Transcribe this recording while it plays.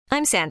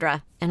I'm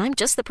Sandra, and I'm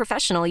just the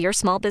professional your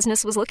small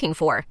business was looking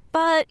for.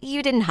 But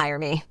you didn't hire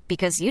me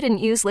because you didn't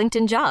use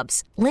LinkedIn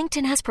Jobs.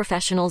 LinkedIn has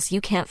professionals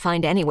you can't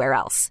find anywhere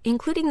else,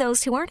 including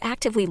those who aren't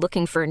actively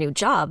looking for a new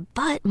job,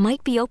 but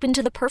might be open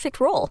to the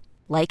perfect role,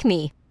 like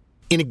me.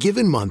 In a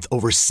given month,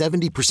 over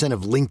 70%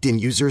 of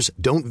LinkedIn users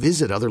don't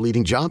visit other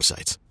leading job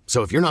sites.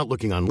 So if you're not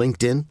looking on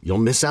LinkedIn, you'll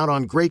miss out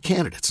on great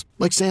candidates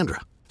like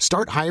Sandra.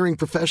 Start hiring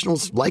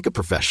professionals like a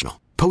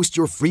professional. Post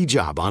your free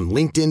job on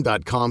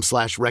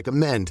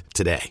linkedin.com/recommend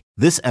today.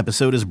 This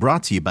episode is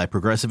brought to you by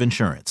Progressive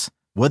Insurance.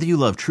 Whether you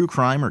love true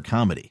crime or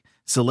comedy,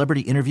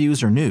 celebrity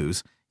interviews or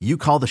news, you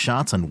call the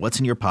shots on what's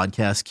in your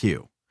podcast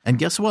queue. And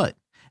guess what?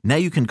 Now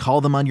you can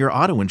call them on your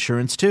auto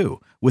insurance too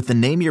with the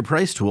Name Your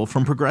Price tool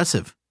from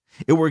Progressive.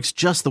 It works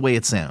just the way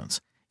it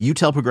sounds. You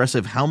tell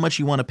Progressive how much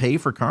you want to pay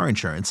for car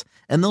insurance,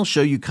 and they'll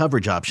show you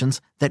coverage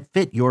options that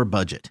fit your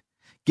budget.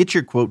 Get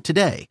your quote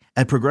today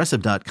at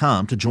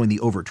Progressive.com to join the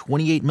over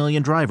 28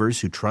 million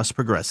drivers who trust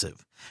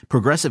Progressive.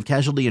 Progressive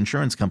Casualty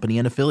Insurance Company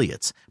and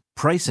Affiliates.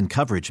 Price and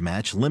coverage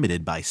match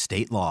limited by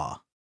state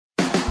law.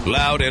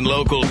 Loud and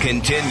Local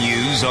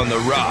continues on The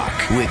Rock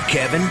with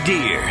Kevin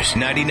Deers,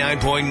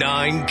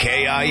 99.9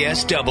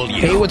 KISW.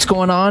 Hey, what's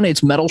going on?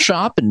 It's Metal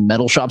Shop and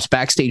Metal Shop's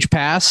Backstage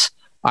Pass.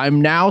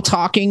 I'm now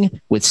talking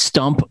with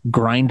Stump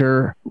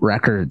Grinder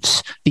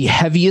Records, the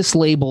heaviest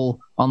label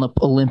on the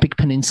Olympic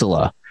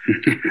Peninsula.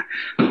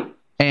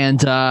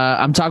 And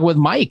I'm talking with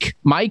Mike.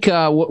 Mike,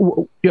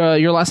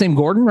 your last name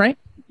Gordon, right?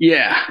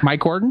 Yeah,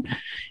 Mike Gordon.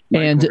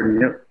 Gordon,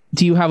 yep.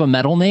 Do you have a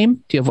metal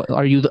name?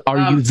 Are you the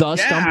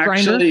Stump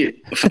Grinder? Actually,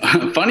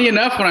 funny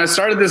enough, when I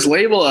started this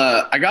label,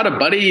 I got a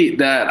buddy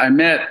that I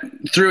met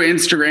through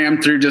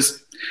Instagram, through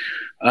just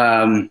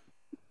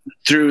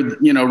through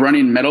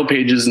running metal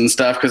pages and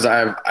stuff, because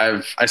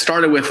I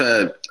started with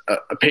a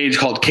page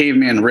called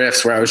Caveman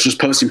Riffs, where I was just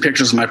posting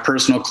pictures of my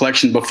personal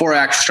collection before I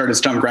actually started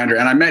Stump Grinder.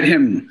 And I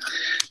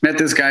met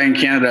this guy in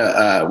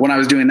Canada when I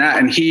was doing that,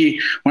 and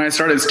when I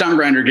started Stump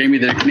Grinder, gave me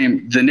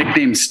the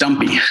nickname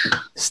Stumpy.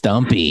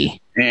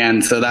 Stumpy.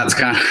 And so that's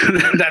kind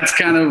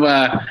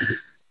of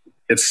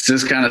it's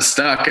just kind of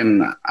stuck,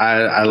 and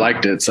I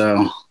liked it.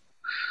 So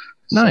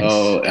nice.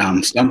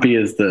 So Stumpy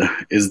is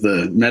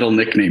the metal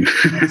nickname.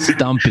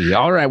 Stumpy.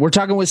 All right, we're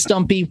talking with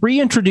Stumpy.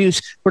 We're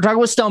talking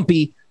with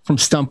Stumpy from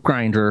Stump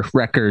Grinder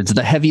Records,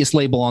 the heaviest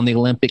label on the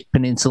Olympic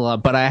Peninsula.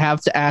 But I have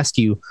to ask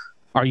you,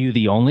 are you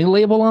the only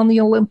label on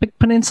the Olympic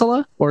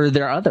Peninsula, or are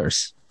there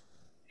others?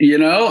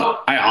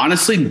 I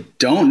honestly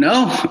don't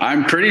know.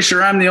 I'm pretty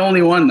sure I'm the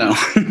only one, though.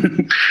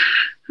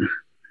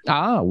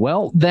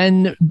 Well,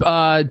 then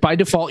by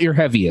default, you're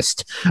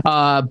heaviest.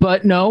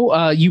 But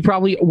no, you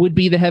probably would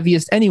be the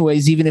heaviest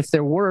anyways, even if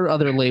there were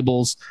other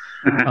labels.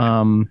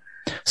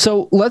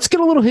 So let's get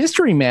a little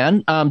history,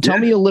 man. Tell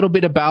me a little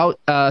bit about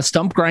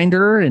Stump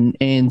Grinder and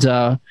kind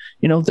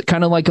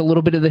of like a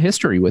little bit of the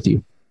history with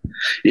you.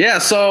 Yeah.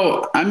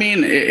 So, I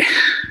mean,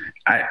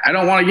 I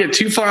don't want to get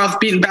too far off the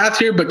beaten path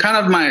here, but kind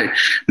of my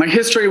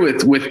history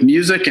with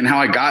music and how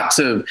I got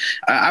to,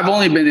 I've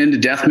only been into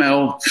death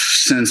metal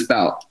since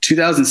about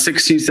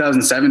 2016,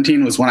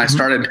 2017 was when I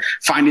started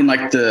finding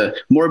like the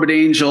Morbid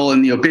Angel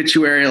and the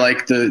Obituary,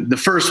 like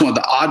the first one,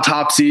 the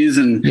Autopsies.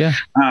 And,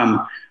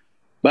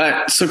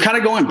 but so kind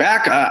of going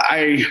back,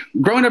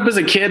 growing up as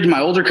a kid, my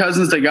older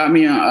cousins, they got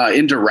me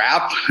into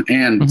rap,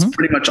 and it's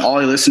pretty much all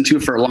I listened to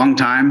for a long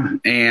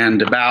time.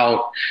 And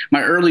about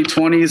my early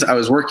 20s, I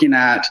was working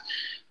at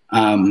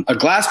a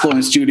glass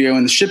blowing studio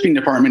in the shipping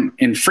department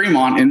in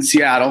Fremont in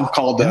Seattle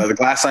called the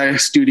Glass Eye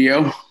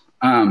Studio.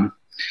 And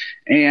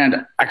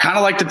I kind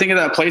of like to think of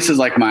that place as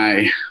like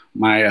my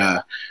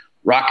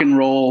rock and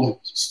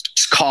roll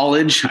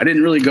college. I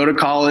didn't really go to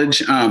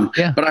college,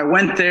 but I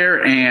went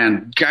there,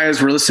 and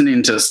guys were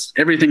listening to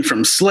everything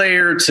from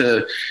Slayer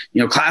to,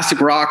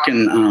 classic rock.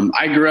 And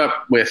I grew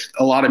up with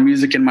a lot of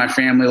music in my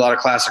family, a lot of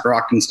classic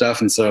rock and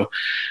stuff. And so,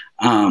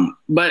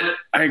 but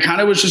I kind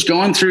of was just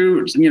going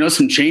through,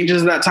 some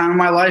changes at that time in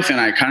my life.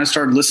 And I kind of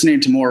started listening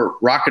to more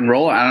rock and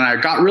roll. And I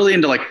got really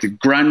into like the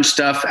grunge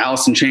stuff,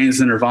 Alice in Chains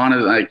and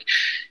Nirvana,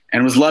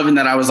 and was loving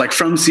that I was like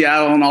from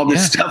Seattle, and all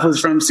this stuff was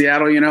from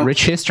Seattle,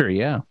 Rich history.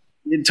 Yeah.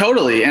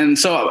 Totally. And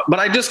so, but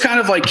I just kind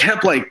of like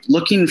kept like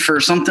looking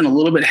for something a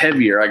little bit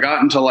heavier. I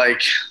got into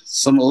like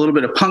a little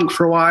bit of punk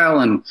for a while.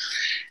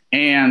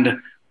 And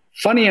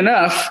funny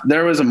enough,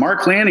 there was a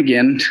Mark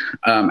Lanigan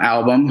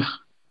album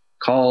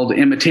called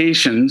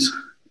Imitations,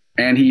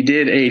 and he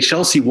did a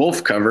Chelsea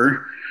Wolfe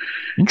cover.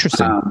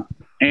 Interesting.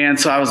 And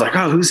so I was like,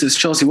 oh, who's this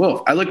Chelsea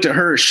Wolfe? I looked at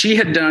her. She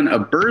had done a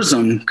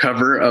Burzum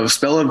cover of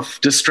Spell of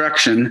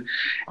Destruction.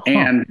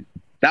 And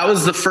that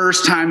was the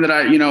first time that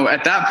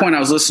at that point I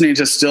was listening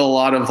to still a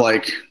lot of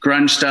like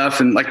grunge stuff,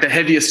 and like the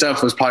heaviest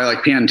stuff was probably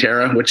like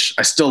Pantera, which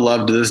I still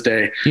love to this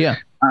day. Yeah.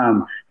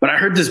 But I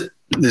heard this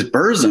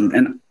Burzum,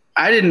 and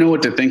I didn't know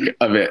what to think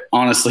of it,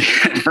 honestly.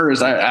 At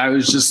first, I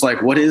was just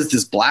like, what is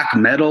this black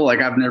metal? Like,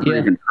 I've never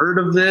even heard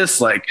of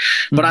this. Like,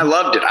 but I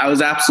loved it. I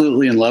was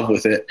absolutely in love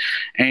with it.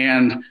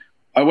 And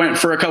I went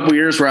for a couple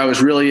years where I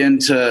was really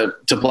into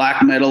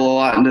black metal, a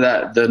lot into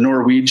the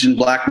Norwegian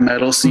black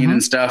metal scene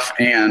and stuff.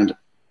 And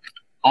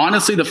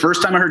honestly, the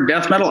first time I heard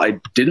death metal, I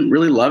didn't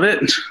really love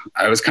it.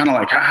 I was kind of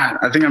like,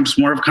 I think I'm just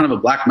more of kind of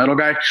a black metal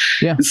guy.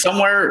 Yeah. And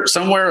somewhere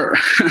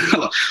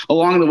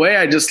along the way,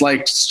 I just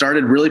like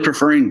started really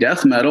preferring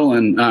death metal.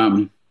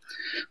 And,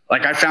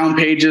 like I found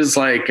pages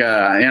like, and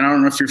I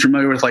don't know if you're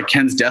familiar with like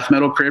Ken's Death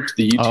Metal Crypt,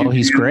 the YouTube. Oh,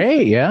 he's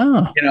great.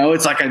 Yeah. You know,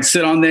 it's like I'd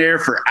sit on there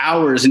for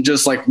hours and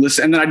just like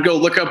listen. And then I'd go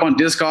look up on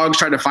Discogs,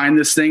 try to find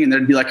this thing. And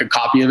there'd be like a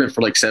copy of it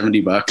for like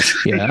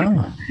 $70.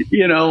 Yeah.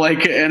 You know,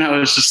 like, and I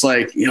was just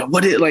like, you know,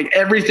 like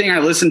everything I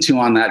listened to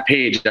on that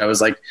page, I was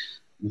like,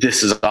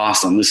 this is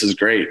awesome. This is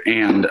great.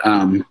 And,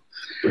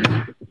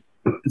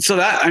 so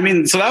that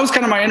was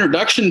kind of my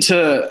introduction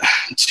to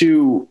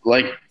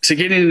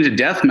getting into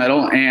death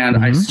metal. And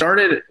I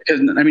started,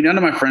 none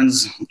of my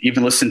friends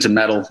even listened to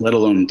metal, let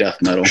alone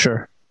death metal.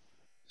 Sure.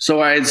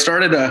 So I had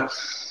started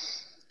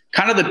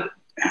kind of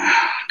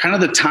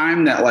the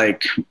time that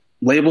like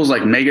labels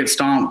like Maggot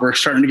Stomp were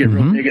starting to get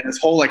real big, and this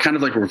whole like kind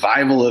of like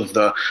revival of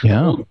the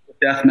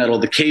death metal,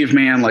 the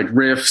caveman, like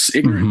riffs,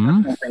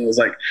 ignorant thing was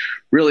like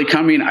really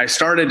coming. I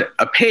started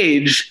a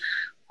page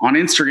on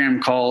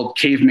Instagram called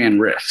Caveman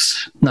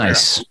Riffs.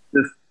 Nice.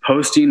 Just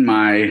posting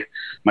my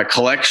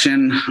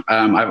collection.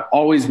 I've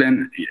always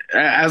been,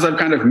 as I've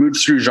kind of moved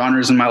through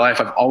genres in my life,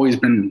 I've always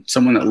been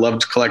someone that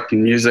loved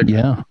collecting music.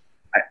 Yeah.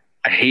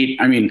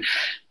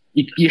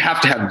 You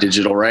have to have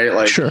digital, right?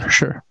 Like,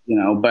 sure. You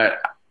know,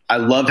 but I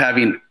love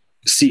having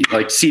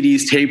like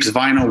CDs, tapes,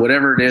 vinyl,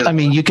 whatever it is. I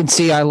mean, you can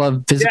see I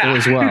love physical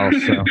as well.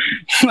 So.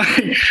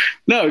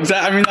 No,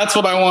 exactly. I mean, that's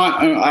what I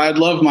want. I'd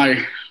love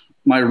my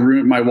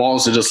room, my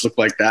walls to just look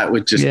like that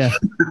with just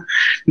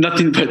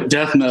nothing but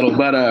death metal.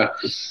 But,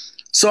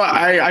 so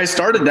I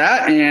started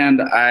that,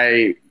 and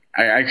I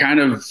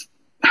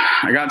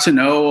got to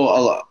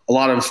know a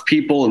lot of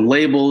people and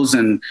labels.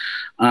 And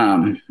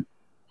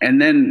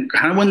then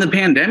kind of when the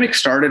pandemic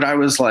started, I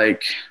was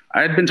like,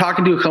 I had been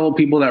talking to a couple of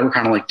people that were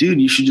kind of like, dude,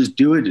 you should just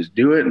do it.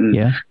 And,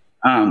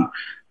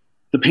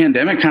 the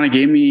pandemic kind of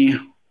gave me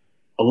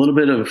a little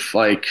bit of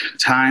like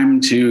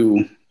time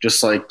to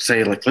just like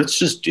say like, let's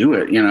just do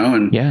it, you know?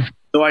 And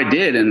so I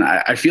did. And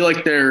I feel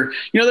like there's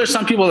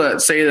some people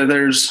that say that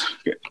there's,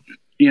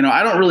 you know,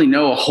 I don't really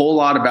know a whole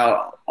lot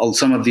about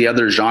some of the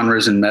other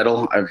genres in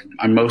metal.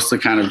 I'm mostly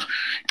kind of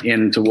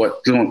into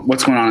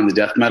what's going on in the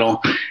death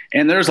metal,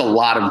 and there's a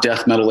lot of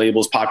death metal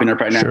labels popping up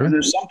right now. And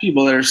there's some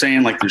people that are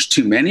saying like there's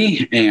too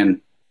many.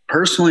 And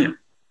personally,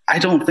 I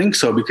don't think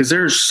so, because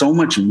there's so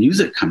much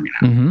music coming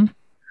out.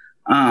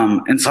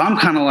 And so I'm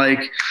kind of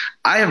like,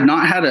 I have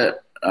not had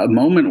a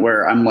moment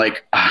where I'm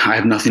like, I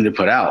have nothing to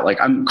put out.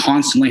 Like I'm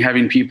constantly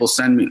having people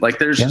send me, like,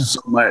 there's just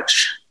so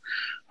much.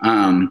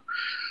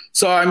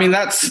 So, I mean,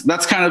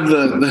 that's kind of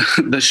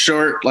the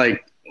short,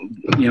 like,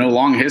 you know,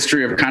 long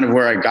history of kind of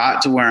where I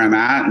got to where I'm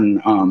at.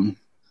 And,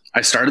 I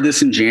started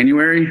this in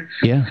January.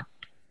 Yeah.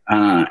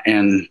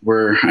 And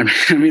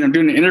I'm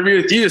doing an interview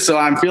with you, so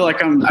I feel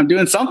like I'm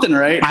doing something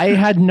right. I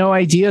had no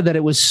idea that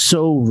it was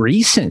so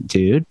recent,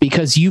 dude,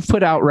 because you've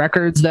put out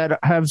records that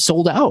have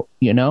sold out.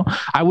 You know,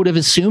 I would have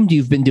assumed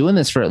you've been doing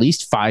this for at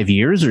least 5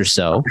 years or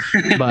so,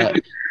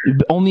 but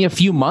only a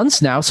few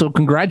months now. So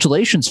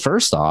congratulations,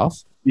 first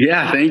off.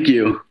 Yeah, thank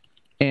you.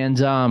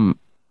 And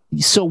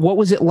so what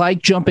was it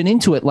like jumping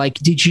into it? Like,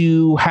 did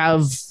you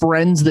have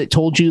friends that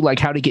told you like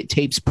how to get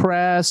tapes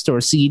pressed or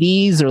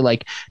CDs, or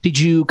like, did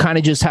you kind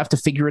of just have to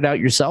figure it out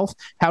yourself?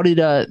 How did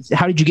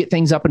you get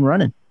things up and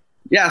running?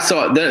 Yeah.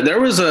 So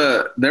there was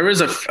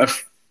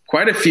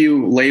quite a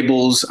few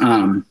labels,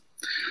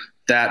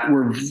 that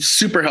were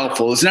super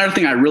helpful. It's another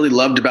thing I really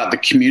loved about the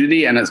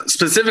community, and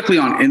specifically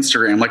on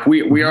Instagram. Like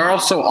we are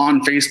also on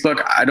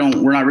Facebook.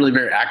 We're not really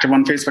very active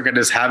on Facebook. I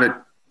just have it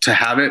to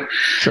have it.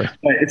 Sure.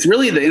 But it's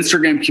really the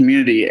Instagram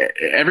community.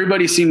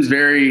 Everybody seems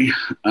very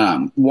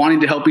wanting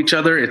to help each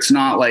other. It's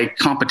not like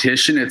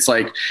competition. It's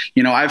like,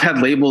 you know, I've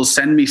had labels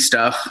send me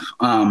stuff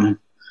and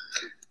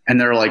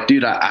they're like,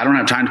 dude, I don't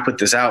have time to put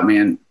this out,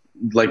 man.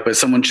 Like, but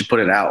someone should put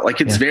it out. Like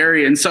it's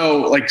and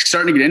so like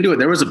starting to get into it,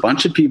 there was a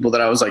bunch of people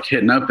that I was like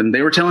hitting up, and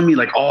they were telling me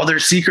like all their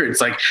secrets,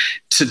 like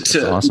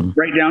to awesome.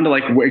 Right down to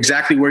like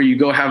exactly where you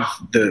go have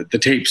the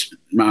tapes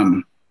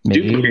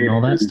duplicated and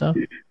all that stuff.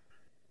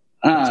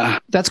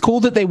 That's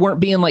cool that they weren't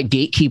being like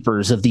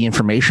gatekeepers of the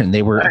information.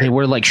 They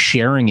were like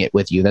sharing it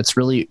with you. That's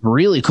really,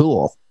 really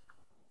cool.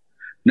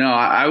 No,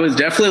 I was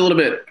definitely a little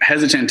bit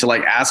hesitant to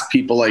like ask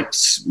people like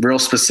real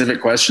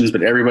specific questions,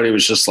 but everybody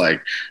was just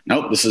like,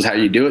 nope, this is how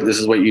you do it. This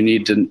is what you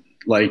need to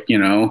like, you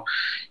know,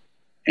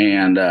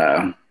 and,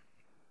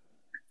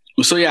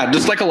 so yeah,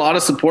 just like a lot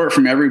of support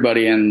from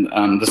everybody. And,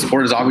 the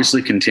support has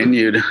obviously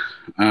continued.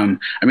 I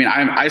mean,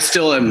 I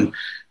still am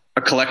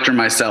a collector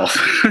myself,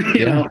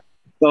 you know?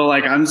 So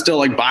like, I'm still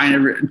like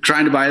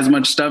trying to buy as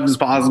much stuff as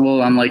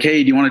possible. I'm like,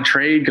 hey, do you want to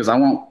trade? Cause I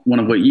want one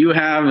of what you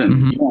have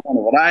and you want one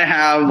of what I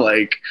have.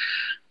 Like,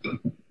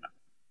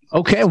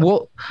 okay.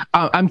 Well,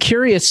 I'm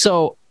curious.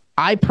 So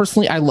I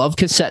love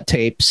cassette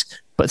tapes,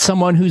 but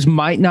someone who's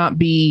might not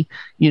be,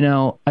 you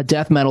know, a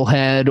death metal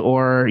head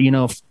or, you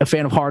know, a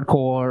fan of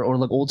hardcore or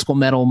like old school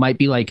metal might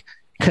be like,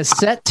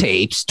 cassette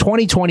tapes,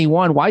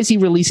 2021. Why is he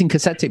releasing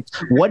cassette tapes?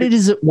 What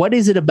is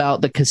it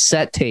about the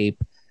cassette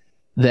tape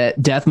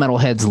that death metal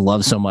heads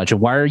love so much?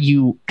 And why are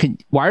you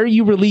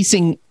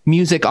releasing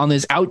music on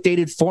this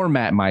outdated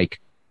format,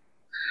 Mike?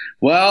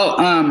 Well,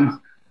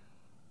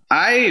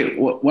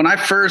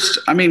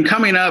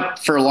 coming up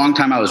for a long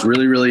time, I was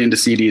really into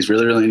CDs,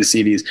 really into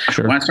CDs.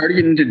 Sure. When I started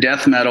getting into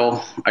death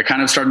metal, I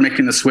kind of started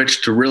making the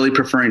switch to really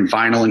preferring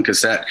vinyl and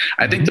cassette.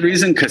 I think the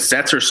reason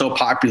cassettes are so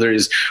popular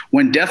is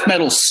when death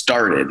metal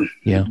started,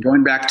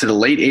 going back to the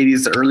late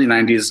 80s, the early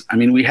 90s, I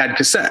mean, we had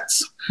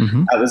cassettes.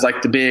 Mm-hmm. That was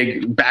like the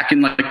big, back in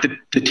like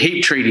the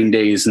tape trading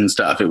days and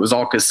stuff. It was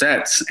all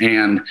cassettes.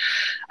 And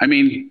I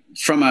mean,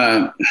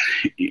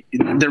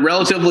 they're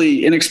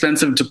relatively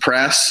inexpensive to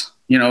press.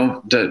 You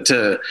know,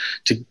 to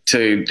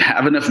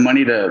have enough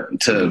money to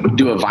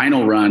do a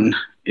vinyl run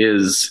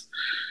is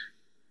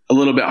a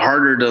little bit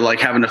harder to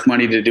like have enough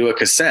money to do a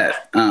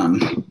cassette.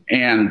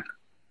 And,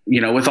 you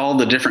know, with all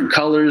the different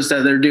colors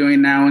that they're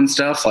doing now and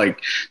stuff,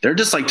 like they're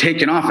just like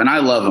taking off, and I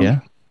love them. Yeah.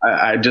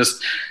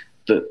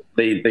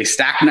 They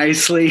stack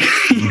nicely,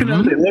 you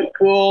know, they look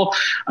cool.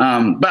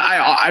 But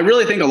I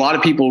really think a lot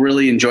of people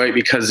really enjoy it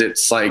because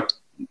it's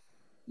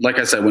like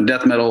I said, when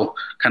death metal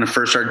kind of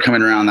first started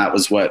coming around, that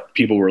was what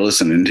people were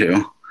listening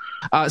to.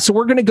 So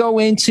we're going to go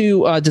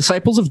into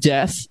Disciples of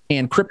Death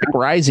and Cryptic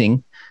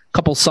Rising, a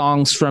couple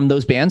songs from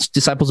those bands,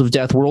 Disciples of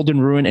Death, World in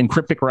Ruin, and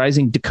Cryptic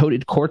Rising,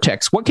 Decoded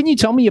Cortex. What can you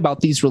tell me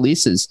about these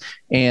releases?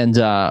 And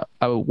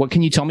what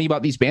can you tell me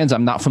about these bands?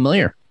 I'm not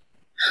familiar.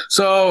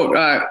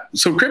 So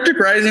Cryptic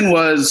Rising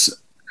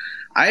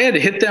I had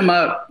hit them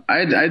up.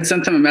 I'd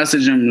sent them a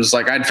message and was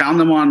like, I'd found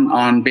them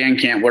on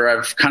Bandcamp, where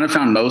I've kind of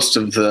found most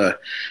of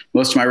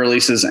my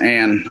releases.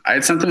 And I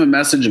had sent them a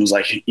message and was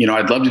like, you know,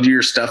 I'd love to do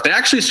your stuff. They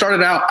actually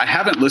started out, I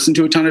haven't listened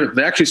to a ton of it.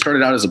 They actually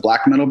started out as a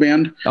black metal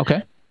band.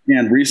 Okay.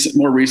 And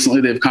more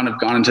recently, they've kind of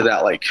gone into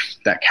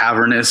that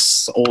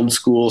cavernous, old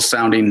school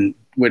sounding,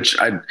 which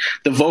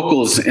the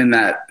vocals in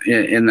that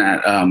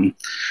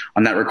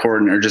on that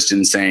recording are just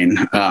insane.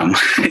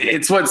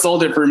 It's what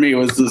sold it for me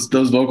was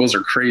those vocals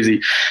are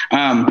crazy.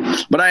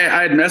 But I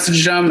had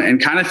messaged them and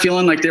kind of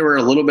feeling like they were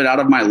a little bit out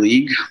of my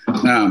league.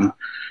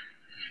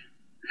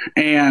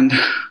 And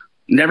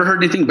never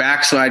heard anything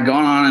back. So I'd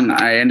gone on and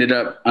I ended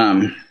up,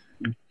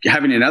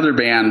 having another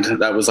band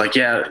that was like,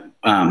 you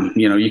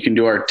know, you can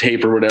do our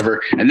tape or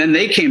whatever. And then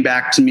they came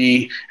back to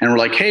me and were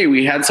like, hey,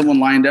 we had someone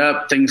lined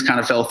up. Things kind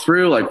of fell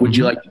through. Like, would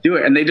you like to do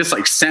it? And they just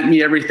like sent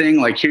me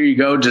everything. Like, here you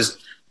go, just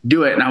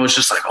do it. And I was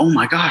just like, oh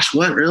my gosh,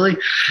 what, really?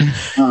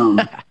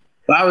 I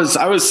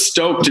was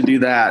stoked to do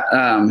that.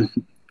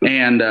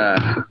 And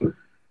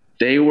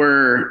they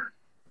were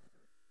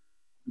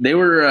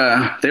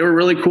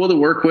really cool to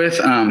work with.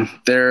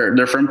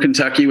 They're from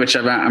Kentucky, which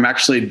I'm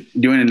actually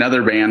doing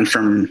another band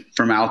from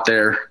out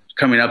there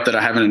coming up that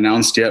I haven't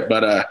announced yet,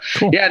 but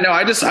cool. Yeah, no,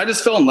 I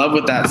just fell in love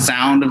with that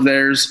sound of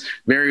theirs.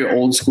 Very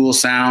old school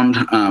sound.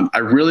 I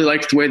really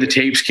liked the way the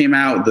tapes came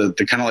out, the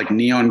kind of like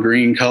neon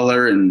green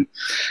color. And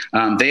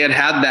they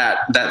had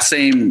that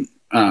same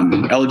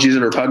Elegies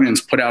of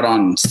Repugnance put out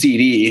on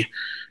CD.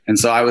 And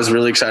so I was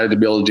really excited to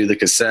be able to do the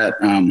cassette.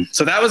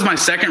 So that was my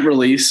second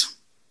release.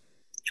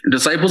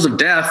 Disciples of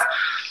Death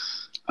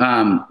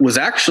was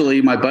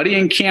actually my buddy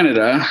in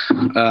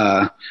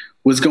Canada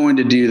was going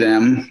to do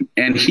them,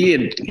 and he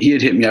had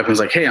hit me up and was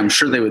like, hey, I'm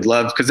sure they would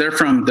love, because they're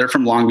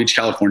from Long Beach,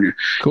 California.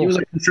 Cool. He was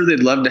like, I'm sure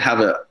they'd love to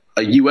have a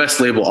US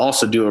label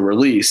also do a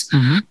release.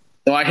 Mm-hmm.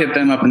 So I hit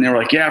them up and they were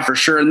like, yeah, for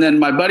sure. And then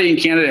my buddy in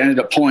Canada ended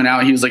up pulling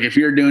out. He was like, if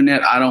you're doing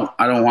it, I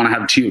don't want to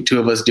have two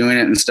of us doing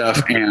it and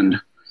stuff.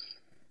 And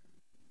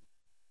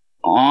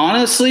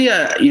honestly,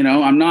 you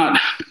know, I'm not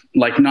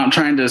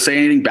trying to say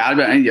anything bad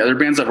about any of the other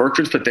bands I've worked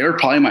with, but they were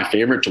probably my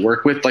favorite to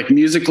work with, like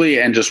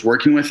musically and just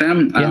working with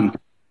them. Yeah.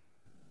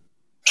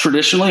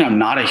 Traditionally, I'm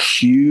not a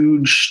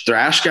huge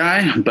thrash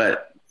guy,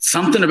 but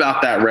something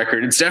about that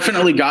record, it's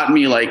definitely got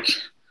me like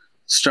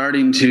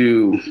starting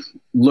to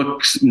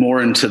look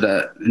more into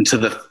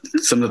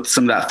some of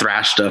that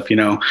thrash stuff, you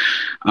know.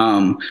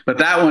 But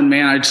that one,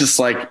 man, it's just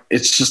like a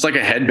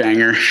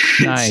headbanger.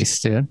 Nice,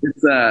 dude.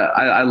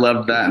 I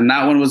loved that. And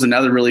that one was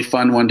another really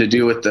fun one to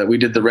do we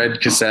did the red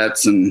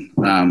cassettes, and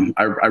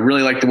I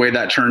really like the way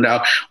that turned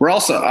out.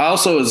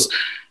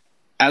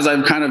 As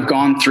I've kind of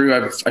gone through,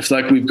 I feel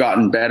like we've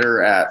gotten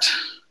better at,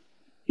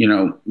 you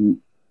know,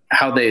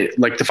 how they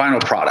like the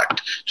final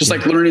product, just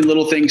like learning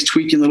little things,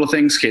 tweaking little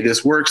things. Okay,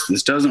 this works,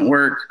 this doesn't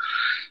work.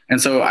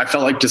 And so I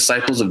felt like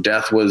Disciples of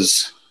Death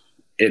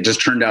it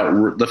just turned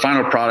out the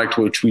final product,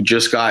 which we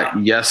just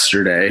got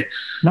yesterday.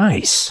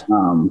 Nice.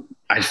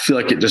 I feel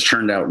like it just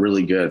turned out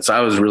really good. So I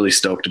was really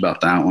stoked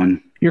about that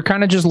one. You're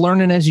kind of just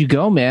learning as you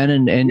go, man.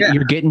 And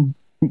you're getting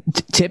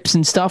tips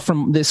and stuff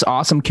from this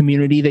awesome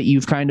community that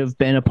you've kind of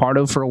been a part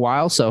of for a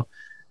while. So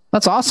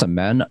that's awesome,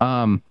 man.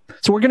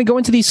 So we're going to go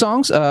into these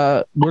songs.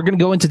 We're going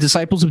to go into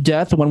Disciples of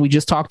Death, the one we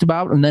just talked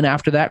about. And then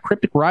after that,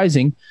 Cryptic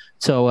Rising.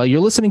 So you're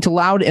listening to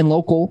Loud and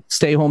Local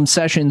Stay Home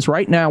Sessions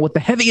right now with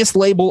the heaviest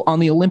label on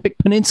the Olympic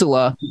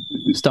Peninsula,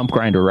 Stump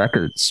Grinder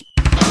Records.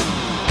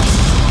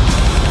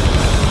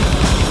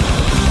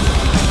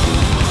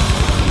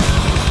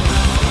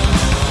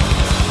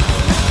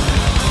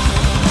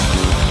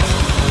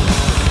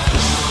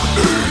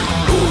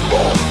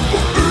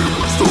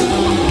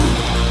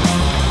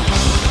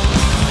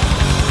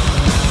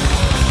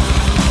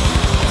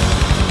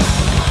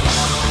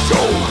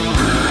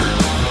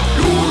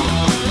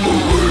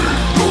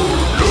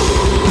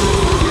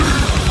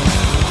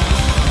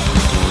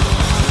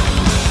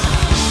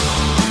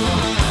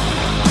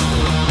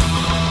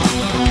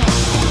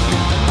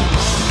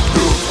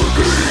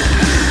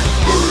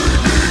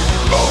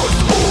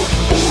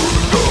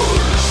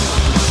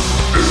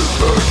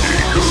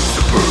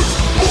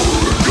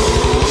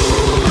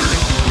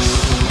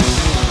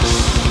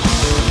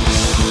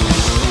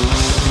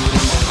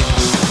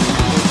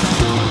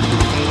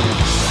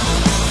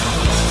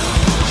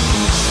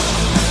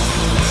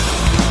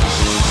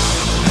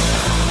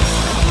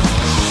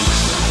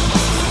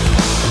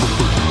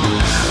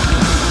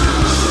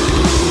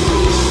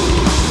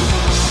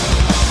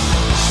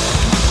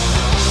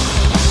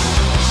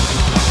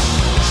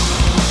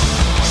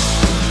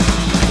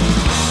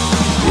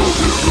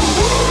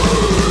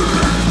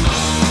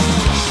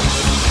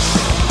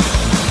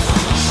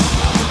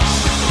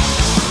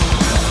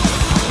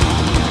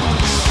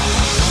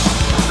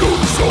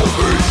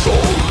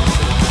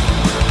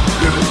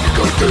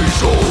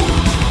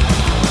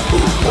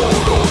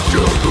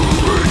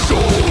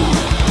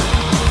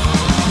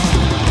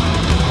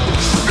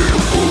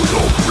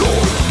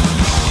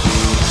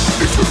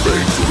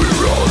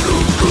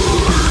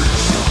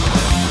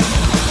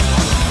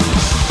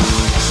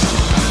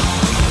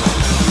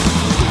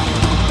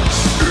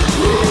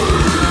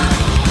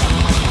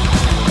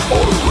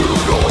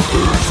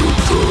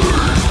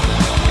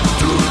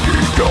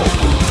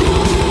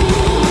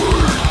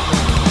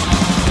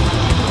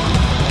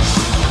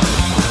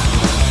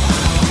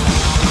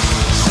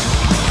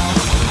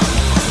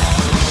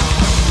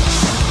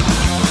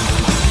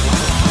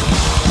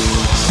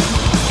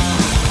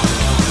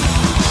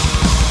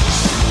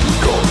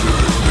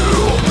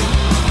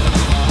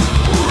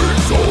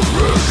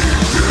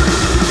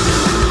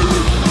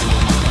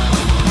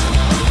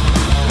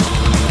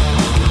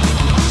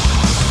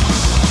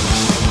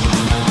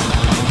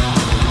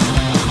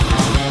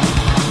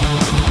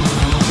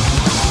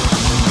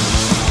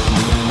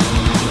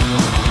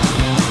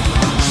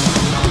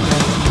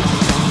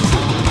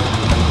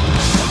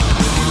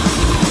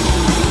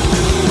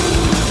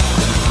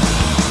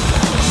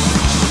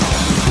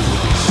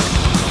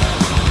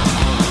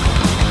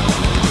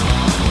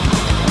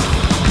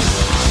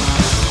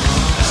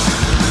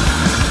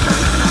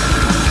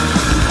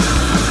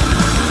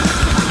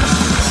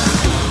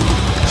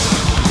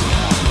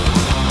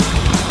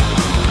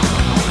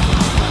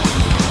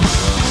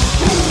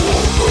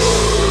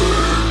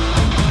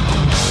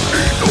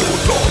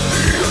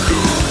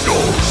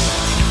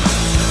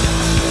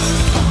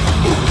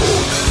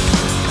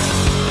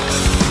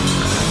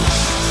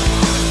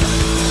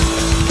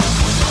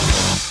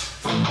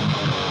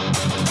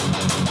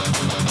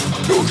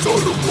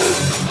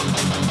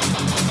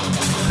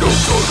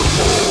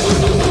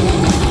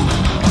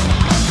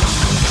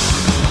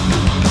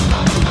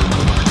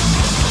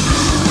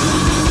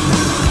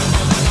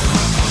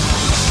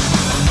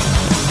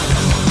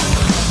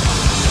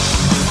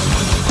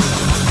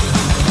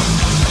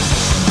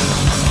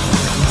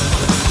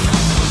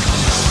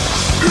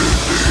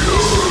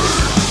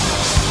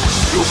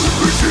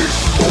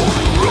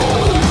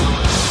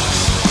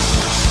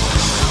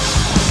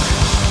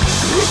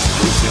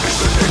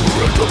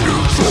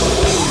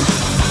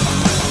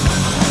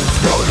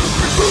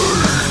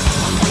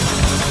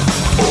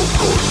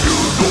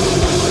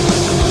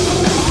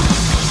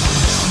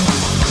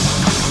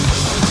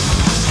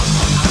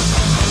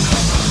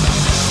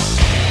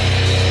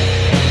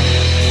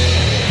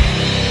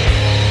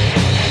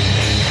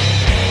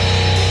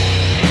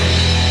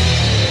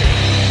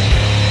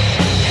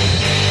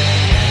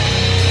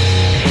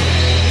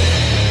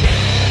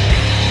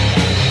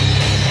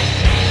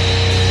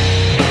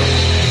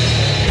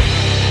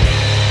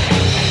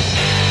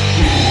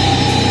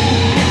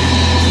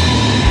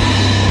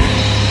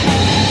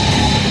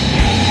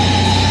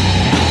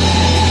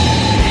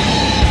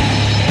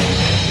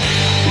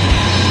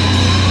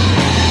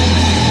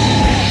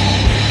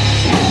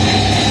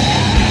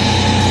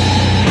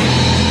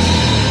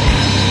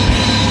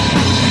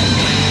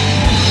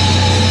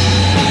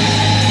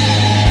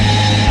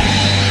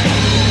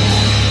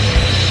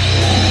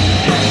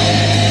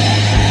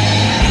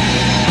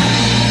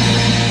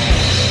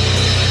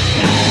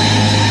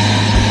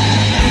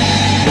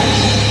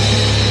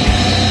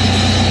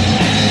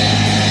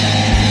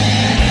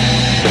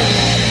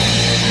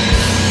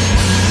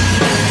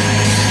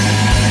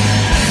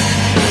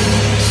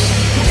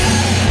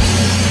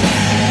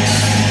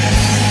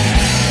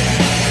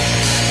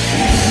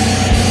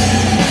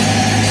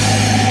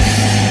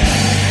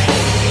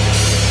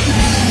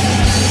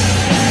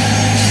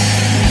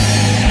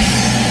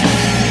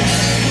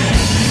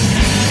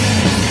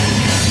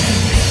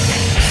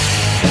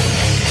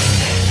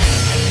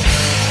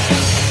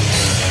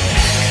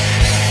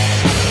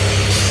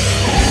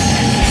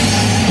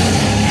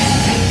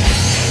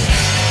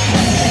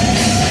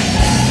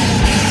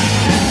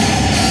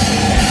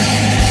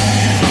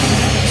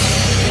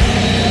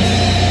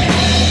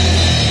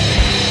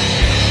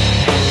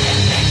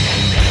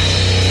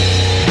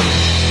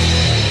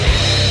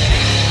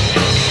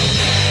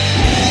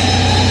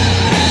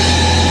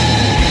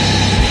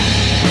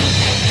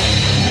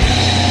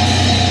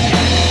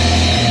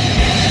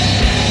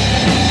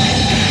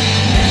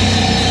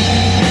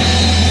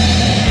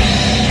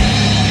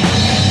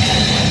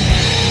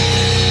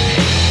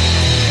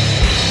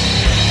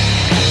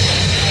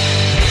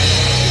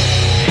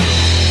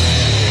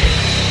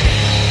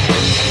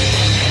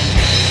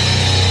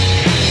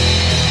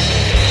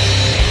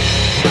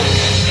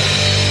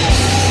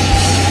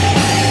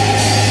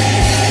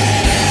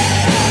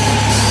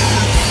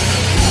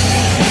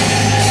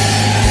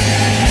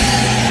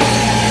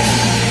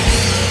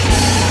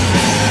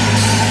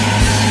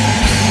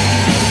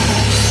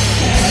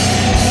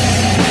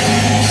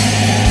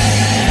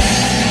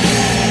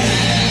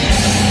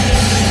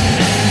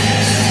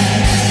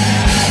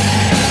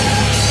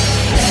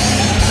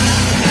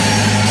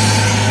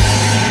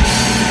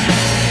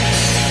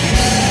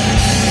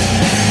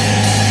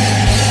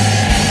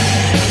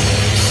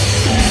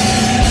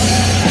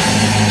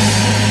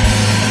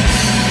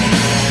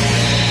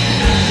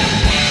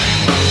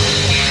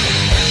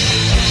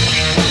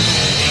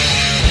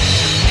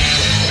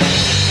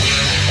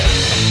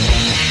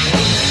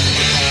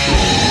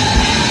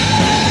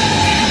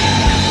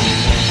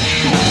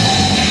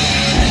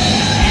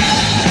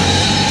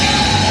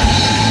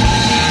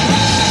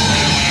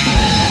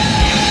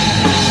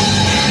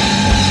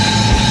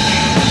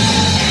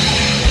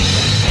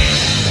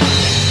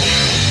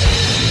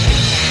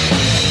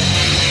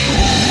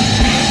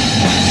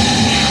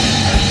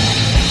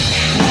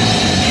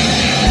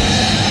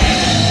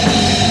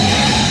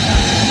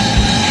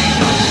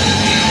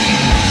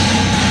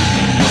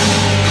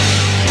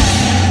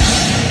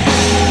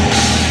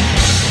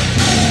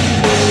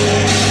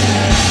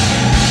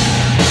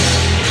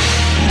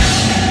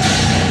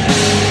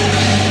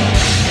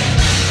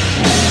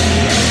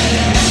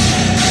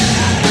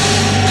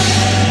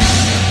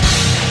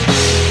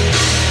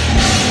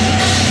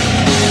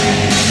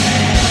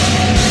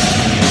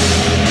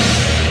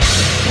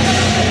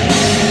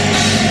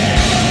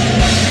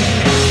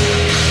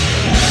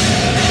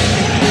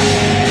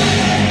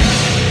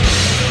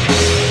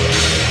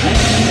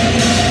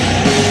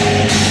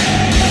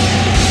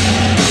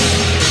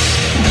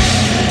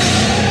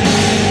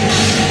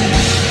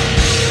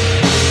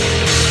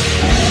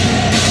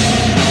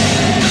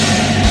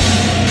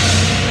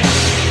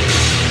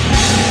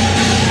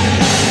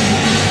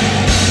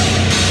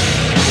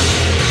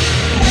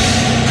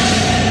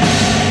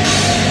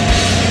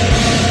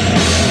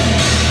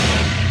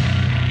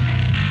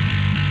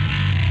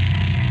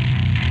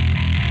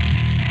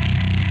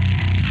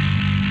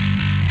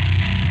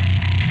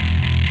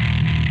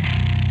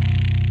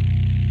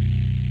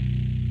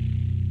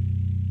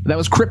 That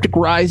was Cryptic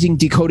Rising,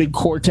 Decoded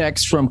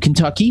Cortex from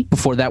Kentucky.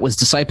 Before that was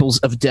Disciples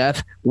of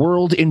Death,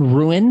 World in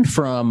Ruin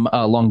from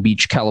Long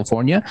Beach,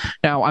 California.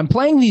 Now, I'm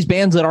playing these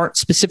bands that aren't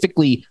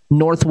specifically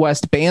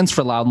Northwest bands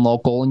for Loud and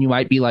Local, and you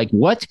might be like,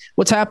 what?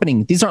 What's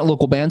happening? These aren't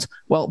local bands.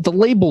 Well, the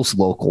label's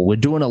local. We're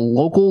doing a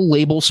local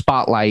label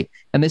spotlight,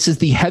 and this is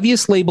the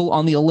heaviest label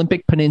on the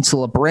Olympic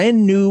Peninsula,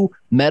 brand new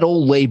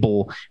metal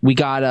label. We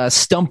got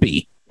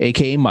Stumpy,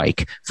 aka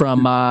Mike,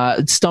 from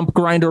Stump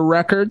Grinder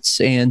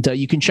Records, and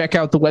you can check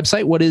out the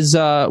website.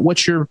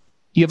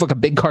 You have like a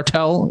Big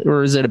Cartel,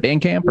 or is it a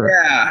Bandcamp? Or?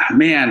 Yeah,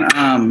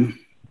 man.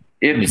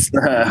 It's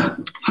I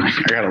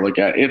gotta look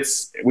at it.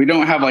 We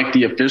don't have like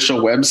the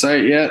official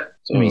website yet.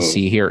 So. Let me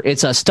see here.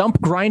 It's a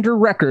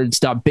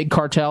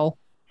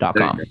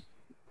stumpgrinderrecords.bigcartel.com.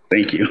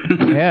 Thank you.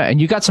 Yeah, and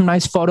you got some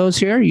nice photos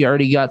here. You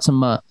already got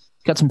some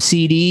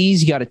CDs.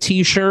 You got a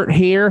T-shirt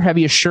here.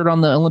 Heaviest shirt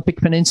on the Olympic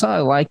Peninsula.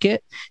 I like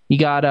it. You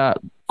got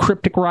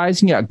Cryptic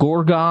Rising. You got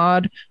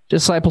Gorgod,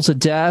 Disciples of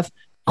Death,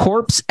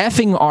 Corpse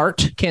Effing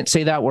Art. Can't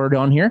say that word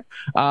on here.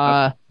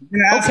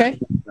 Okay.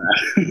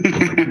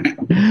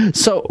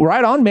 So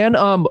right on, man.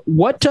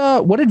 What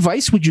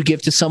advice would you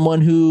give to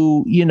someone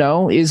who,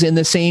 is in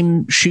the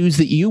same shoes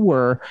that you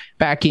were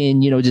back in,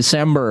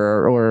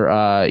 December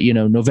or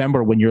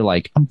November, when you're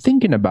like, I'm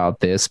thinking about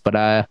this,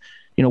 but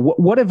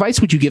what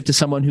advice would you give to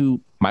someone who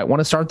might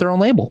want to start their own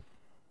label?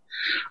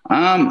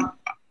 I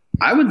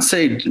would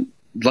say,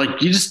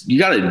 like, you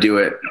got to do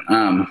it.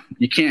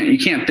 You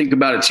can't think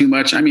about it too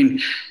much. I mean,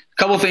 a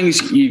couple of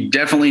things you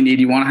definitely need.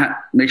 You want to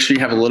make sure you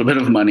have a little bit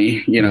of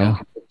money,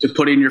 to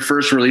put in your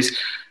first release,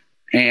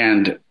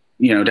 and,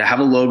 to have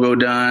a logo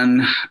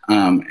done,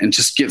 and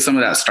just get some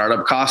of that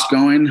startup cost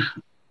going.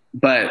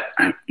 But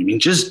I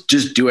mean, just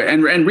do it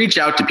and reach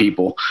out to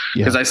people,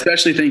 because I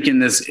especially think in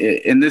this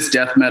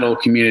death metal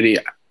community,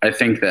 I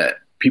think that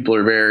people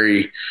are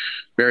very,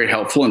 very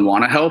helpful and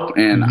want to help.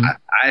 And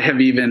I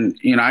have even,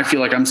 I feel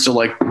like I'm still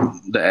like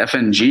the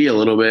FNG a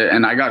little bit.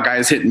 And I got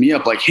guys hitting me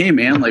up like, hey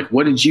man, like,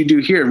 what did you do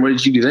here? And what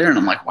did you do there? And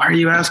I'm like, why are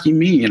you asking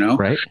me?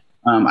 Right.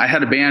 I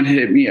had a band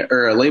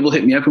a label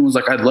hit me up and was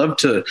like, I'd love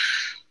to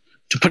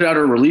put out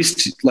a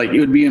release. Like, it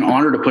would be an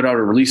honor to put out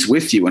a release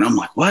with you. And I'm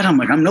like, what? I'm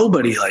like, I'm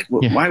nobody. Like,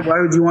 why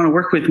would you want to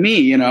work with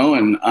me?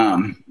 And,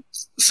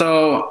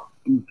 so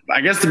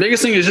I guess the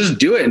biggest thing is just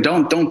do it and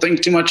don't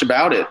think too much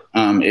about it.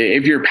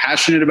 If you're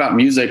passionate about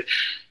music,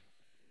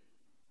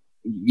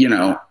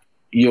 you'll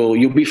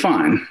be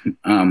fine.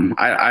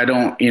 I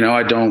don't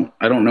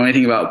know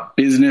anything about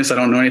business. I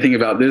don't know anything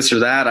about this or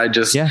that. I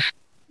just,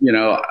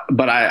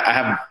 but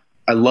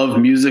I love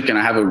music, and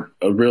I have a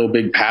real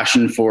big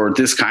passion for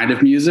this kind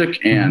of music,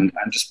 and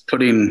I'm just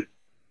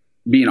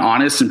being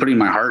honest and putting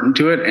my heart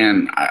into it.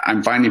 And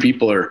I'm finding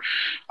people are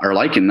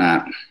liking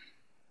that.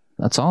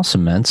 That's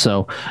awesome, man.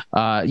 So,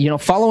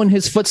 following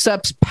his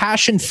footsteps,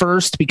 passion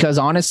first, because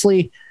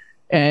honestly,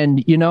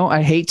 and,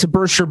 I hate to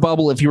burst your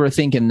bubble if you were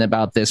thinking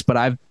about this, but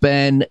I've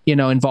been,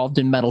 involved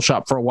in Metal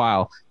Shop for a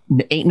while.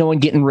 Ain't no one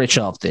getting rich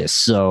off this.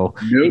 So,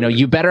 nope.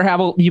 You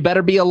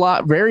better be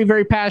very,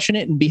 very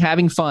passionate and be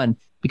having fun,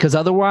 because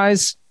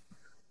otherwise,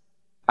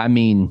 I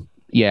mean,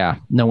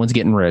 no one's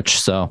getting rich.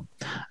 So,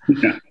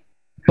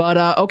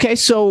 but, okay.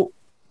 So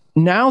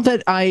now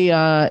that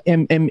I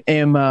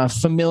am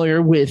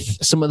familiar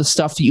with some of the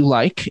stuff that you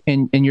like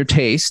and your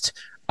taste,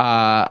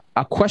 a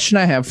question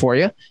I have for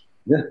you.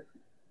 Yeah.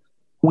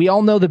 We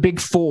all know the big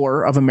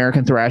four of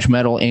American thrash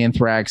metal: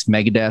 Anthrax,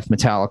 Megadeth,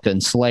 Metallica,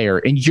 and Slayer.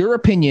 In your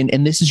opinion,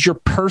 and this is your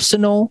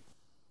personal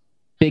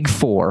big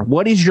four,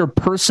 what is your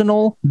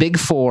personal big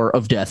four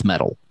of death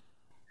metal?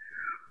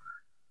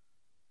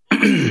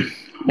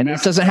 And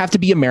this doesn't have to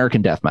be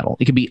American death metal.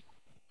 It could be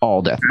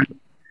all death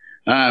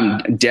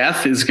metal.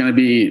 Death is going to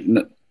be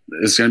the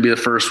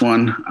first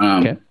one.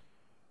 Okay.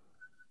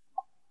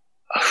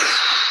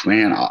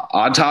 Man,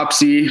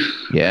 Autopsy.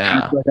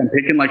 Yeah. Like I'm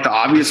picking like the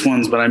obvious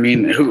ones, but I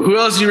mean, who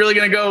else are you really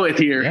going to go with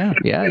here?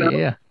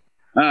 Yeah.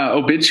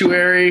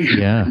 Obituary.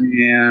 Yeah.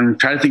 And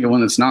try to think of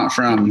one that's not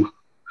from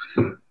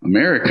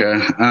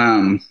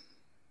America.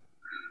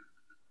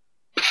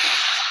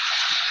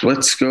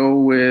 Let's go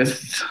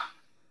with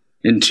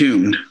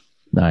Entombed.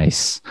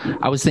 Nice.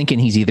 I was thinking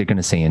he's either going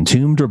to say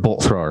Entombed or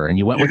Bolt Thrower, and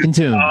you went with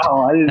Entombed.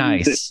 I didn't.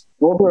 Nice.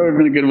 Bolt Thrower would have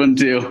been a good one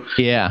too.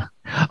 Yeah.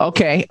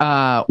 Okay.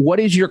 What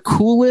is your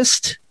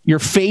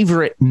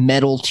favorite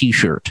metal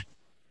t-shirt?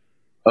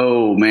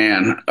 Oh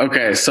man.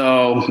 Okay.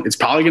 So it's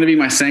probably going to be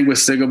my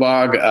Sanguis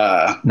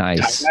Sigabog.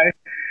 Nice. Tie-dye.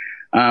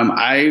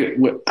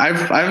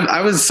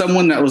 I was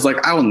someone that was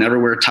like, I will never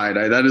wear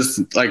tie-dye. That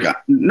is like,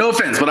 no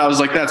offense, but I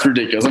was like, that's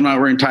ridiculous. I'm not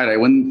wearing tie-dye.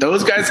 When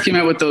those guys came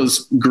out with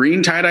those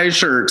green tie-dye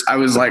shirts, I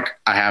was like,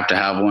 I have to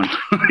have one.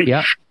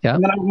 Yeah.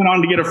 And then I went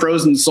on to get a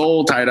Frozen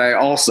Soul tie-dye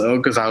also,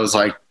 because I was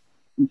like,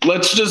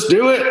 let's just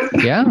do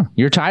it. Yeah.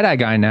 You're a tie-dye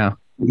guy now.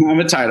 I'm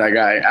a tie-dye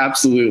guy.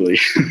 Absolutely.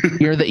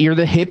 You're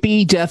the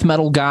hippie death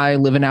metal guy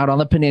living out on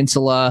the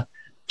peninsula,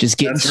 just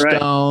getting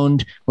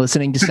stoned,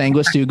 listening to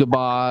Sanguis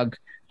Sigabog.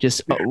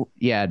 Just, dude,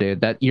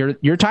 that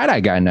you're a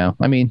tie-dye guy now.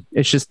 I mean,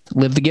 it's just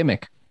live the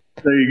gimmick.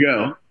 There you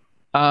go.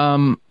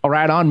 All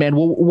right on, man.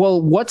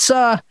 Well, what's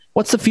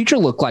what's the future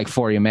look like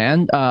for you,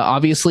 man?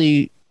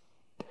 Obviously,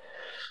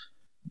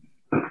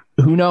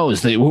 who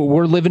knows?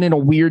 We're living in a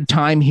weird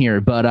time here,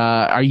 but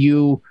are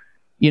you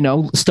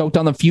stoked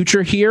on the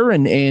future here?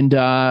 And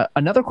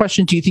another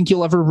question: do you think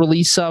you'll ever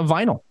release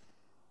vinyl?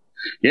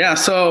 Yeah.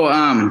 So,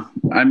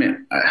 I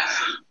mean,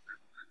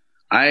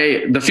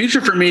 the future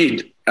for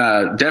me,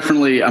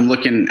 definitely I'm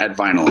looking at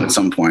vinyl at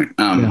some point.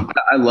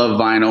 I love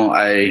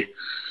vinyl.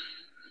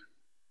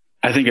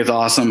 I think it's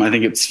awesome. I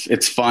think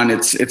it's fun.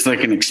 It's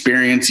like an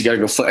experience. You got to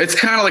go flip. It's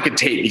kind of like a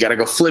tape. You got to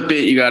go flip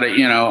it. You got to,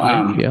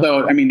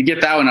 so, I mean, to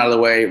get that one out of the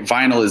way,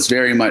 vinyl is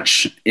very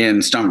much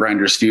in Stump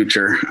Grinder's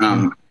future.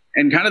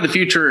 And kind of the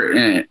future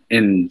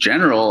in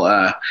general.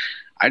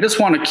 I just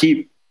want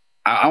to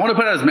I want to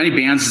put out as many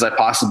bands as I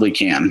possibly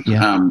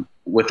can,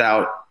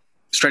 without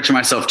stretching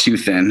myself too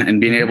thin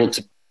and being able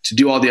to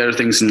do all the other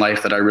things in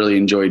life that I really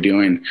enjoy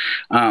doing.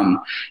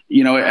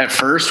 At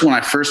first, when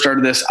I first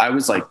started this, I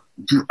was like,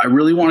 I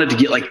really wanted to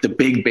get like the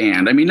big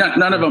band. I mean,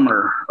 none of them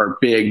are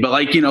big, but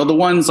like, the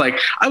ones like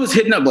I was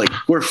hitting up like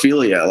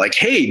Orphelia, like,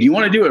 hey, do you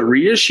want to do a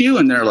reissue?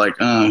 And they're like,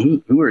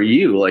 who are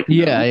you? Like,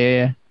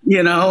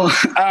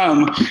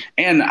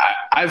 and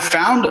I've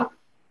found,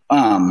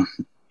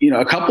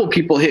 a couple of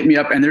people hit me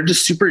up and they're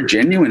just super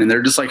genuine and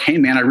they're just like, hey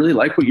man, I really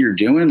like what you're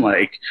doing.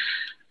 Like,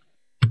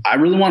 I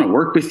really want to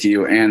work with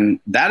you. And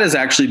that has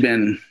actually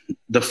been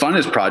the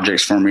funnest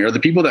projects for me, or the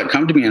people that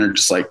come to me and are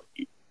just like,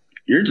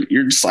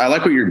 you're just, I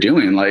like what you're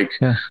doing. Like,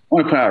 I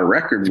want to put out a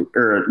record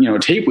or, a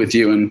tape with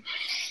you.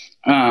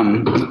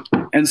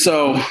 And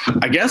so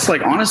I guess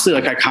like, honestly,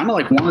 like I kind of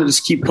like want to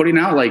just keep putting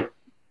out like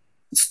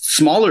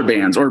smaller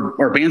bands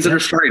or bands that are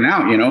starting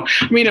out, I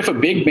mean, if a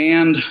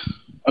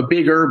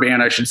bigger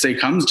band, I should say,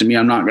 comes to me,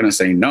 I'm not going to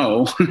say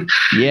no.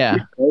 Yeah.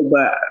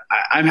 But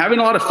I'm having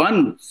a lot of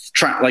fun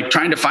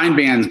trying to find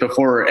bands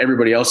before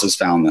everybody else has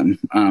found them.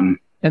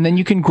 And then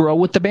you can grow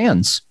with the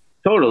bands.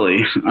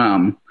 Totally.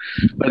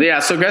 But yeah,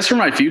 so I guess for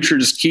my future,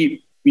 just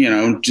keep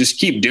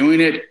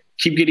doing it,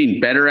 keep getting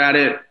better at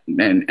it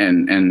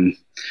and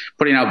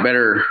putting out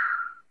better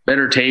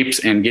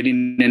tapes and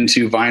getting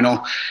into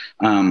vinyl.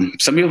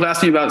 Some people have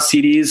asked me about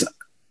CDs.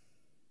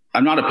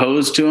 I'm not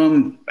opposed to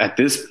them at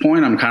this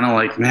point. I'm kind of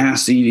like, nah,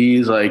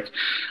 CDs, like,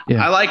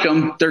 I like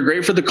them. They're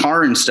great for the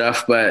car and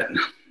stuff, but,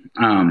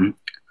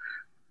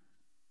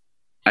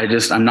 I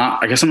guess I'm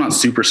not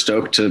super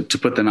stoked to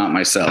put them out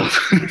myself.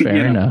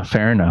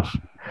 Fair enough.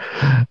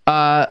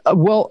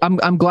 Well,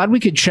 I'm glad we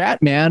could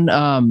chat, man.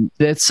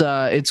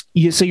 So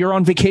you're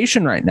on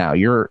vacation right now.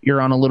 You're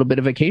on a little bit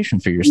of vacation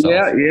for yourself.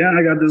 Yeah.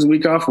 I got this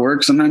week off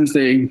work. Sometimes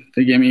they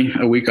give me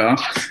a week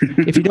off.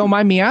 If you don't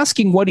mind me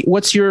asking,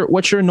 what's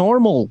your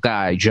normal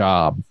guy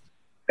job?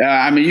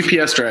 I'm a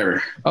UPS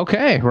driver.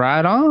 Okay,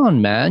 right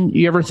on, man.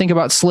 You ever think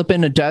about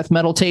slipping a death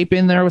metal tape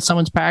in there with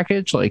someone's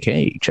package? Like,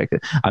 hey, check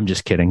it. I'm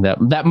just kidding.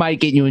 That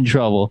might get you in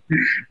trouble.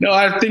 No,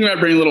 I think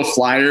about bringing little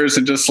flyers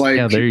and just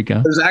like, there you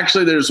go. There's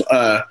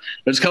a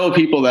couple of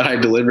people that I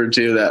delivered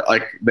to that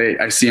like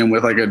I see them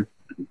with like a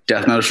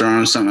death metal shirt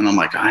on or something. And I'm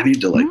like, I need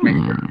to like make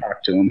sure to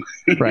talk to them.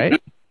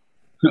 Right.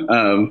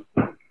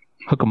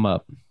 Hook them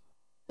up.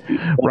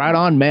 Right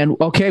on, man.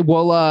 Okay.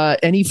 Well,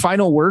 any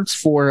final words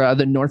for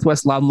the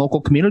Northwest Loud and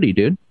Local community,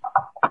 dude?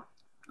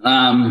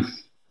 No,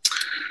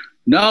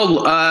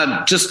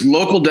 just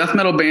local death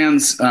metal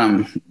bands,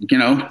 send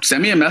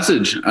me a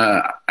message.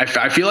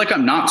 I feel like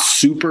I'm not I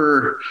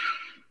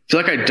feel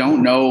like I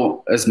don't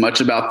know as much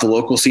about the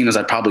local scene as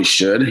I probably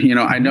should.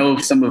 I know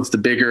some of the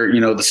bigger,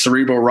 the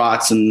Cerebral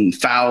Rots and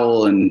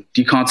Foul and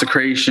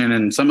Deconsecration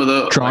and some of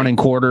the Drawn and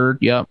Quartered.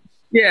 Yep.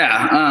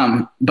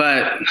 Yeah.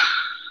 But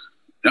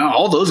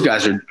all those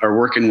guys are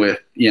working with,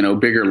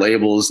 bigger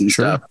labels and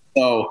stuff.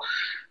 So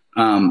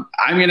I'm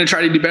going to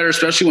try to do better,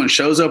 especially when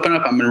shows open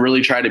up. I'm going to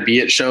really try to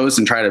be at shows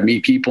and try to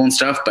meet people and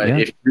stuff. But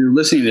if you're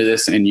listening to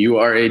this and you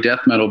are a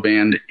death metal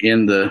band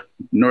in the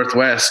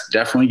Northwest,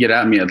 definitely get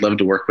at me. I'd love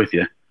to work with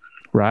you.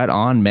 Right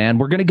on, man.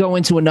 We're going to go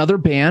into another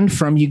band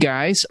from you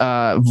guys.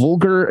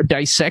 Vulgar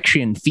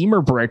Dissection.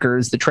 Femur Breaker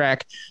is the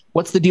track.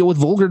 What's the deal with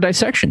Vulgar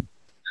Dissection?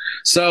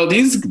 So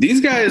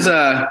these guys,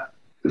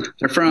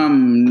 they're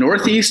from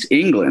Northeast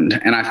England,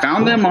 and I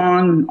found them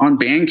on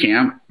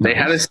Bandcamp. They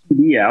had a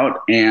CD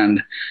out,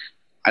 and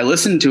I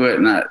listened to it,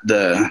 and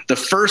the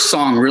first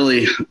song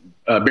really,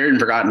 Buried and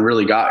Forgotten,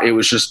 really got, it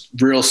was just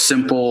real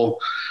simple,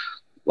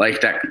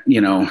 like that,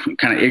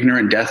 kind of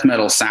ignorant death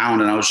metal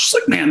sound. And I was just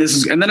like, man, this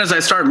is, and then as I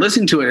started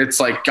listening to it, it's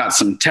like got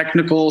some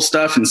technical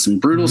stuff and some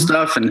brutal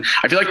stuff. And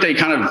I feel like they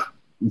kind of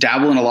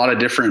dabble in a lot of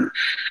different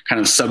kind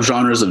of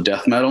subgenres of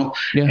death metal.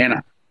 Yeah.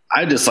 And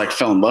I just like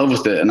fell in love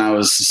with it. And I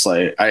was just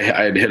like, I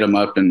had hit them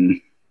up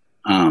and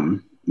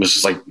was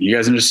just like, you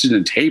guys interested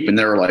in tape? And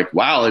they were like,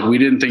 wow, like we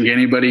didn't think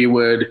anybody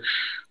would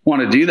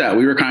want to do that.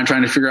 We were kind of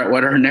trying to figure out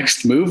what our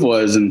next move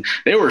was. And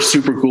they were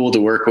super cool to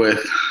work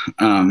with.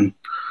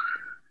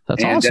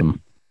 That's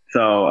awesome.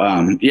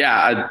 Then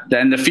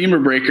the Femur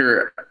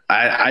Breaker,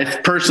 I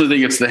personally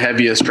think it's the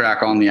heaviest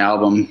track on the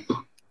album.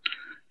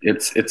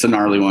 It's a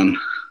gnarly one.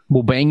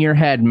 will bang your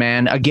head,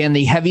 man. Again,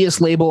 the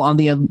heaviest label on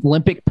the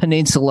Olympic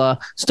Peninsula,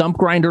 Stump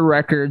Grinder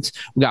Records.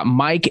 We got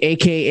Mike,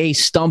 a.k.a.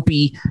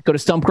 Stumpy. Go to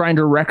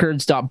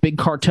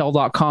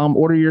stumpgrinderrecords.bigcartel.com.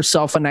 Order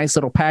yourself a nice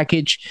little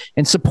package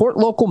and support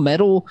local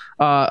metal,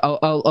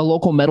 a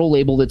local metal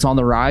label that's on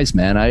the rise,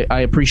 man.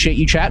 I appreciate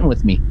you chatting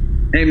with me.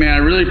 Hey, man, I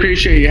really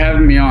appreciate you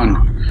having me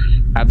on.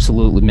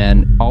 Absolutely,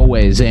 man.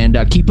 Always. And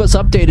keep us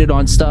updated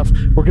on stuff.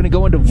 We're going to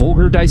go into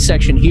vulgar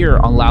dissection here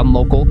on Loud and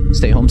Local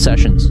Stay Home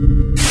Sessions.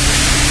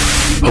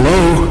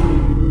 Hello?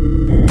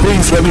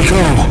 Please let me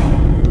go.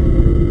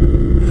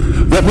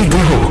 Let me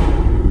go.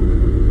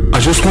 I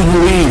just want to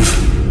leave.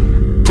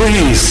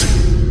 Please.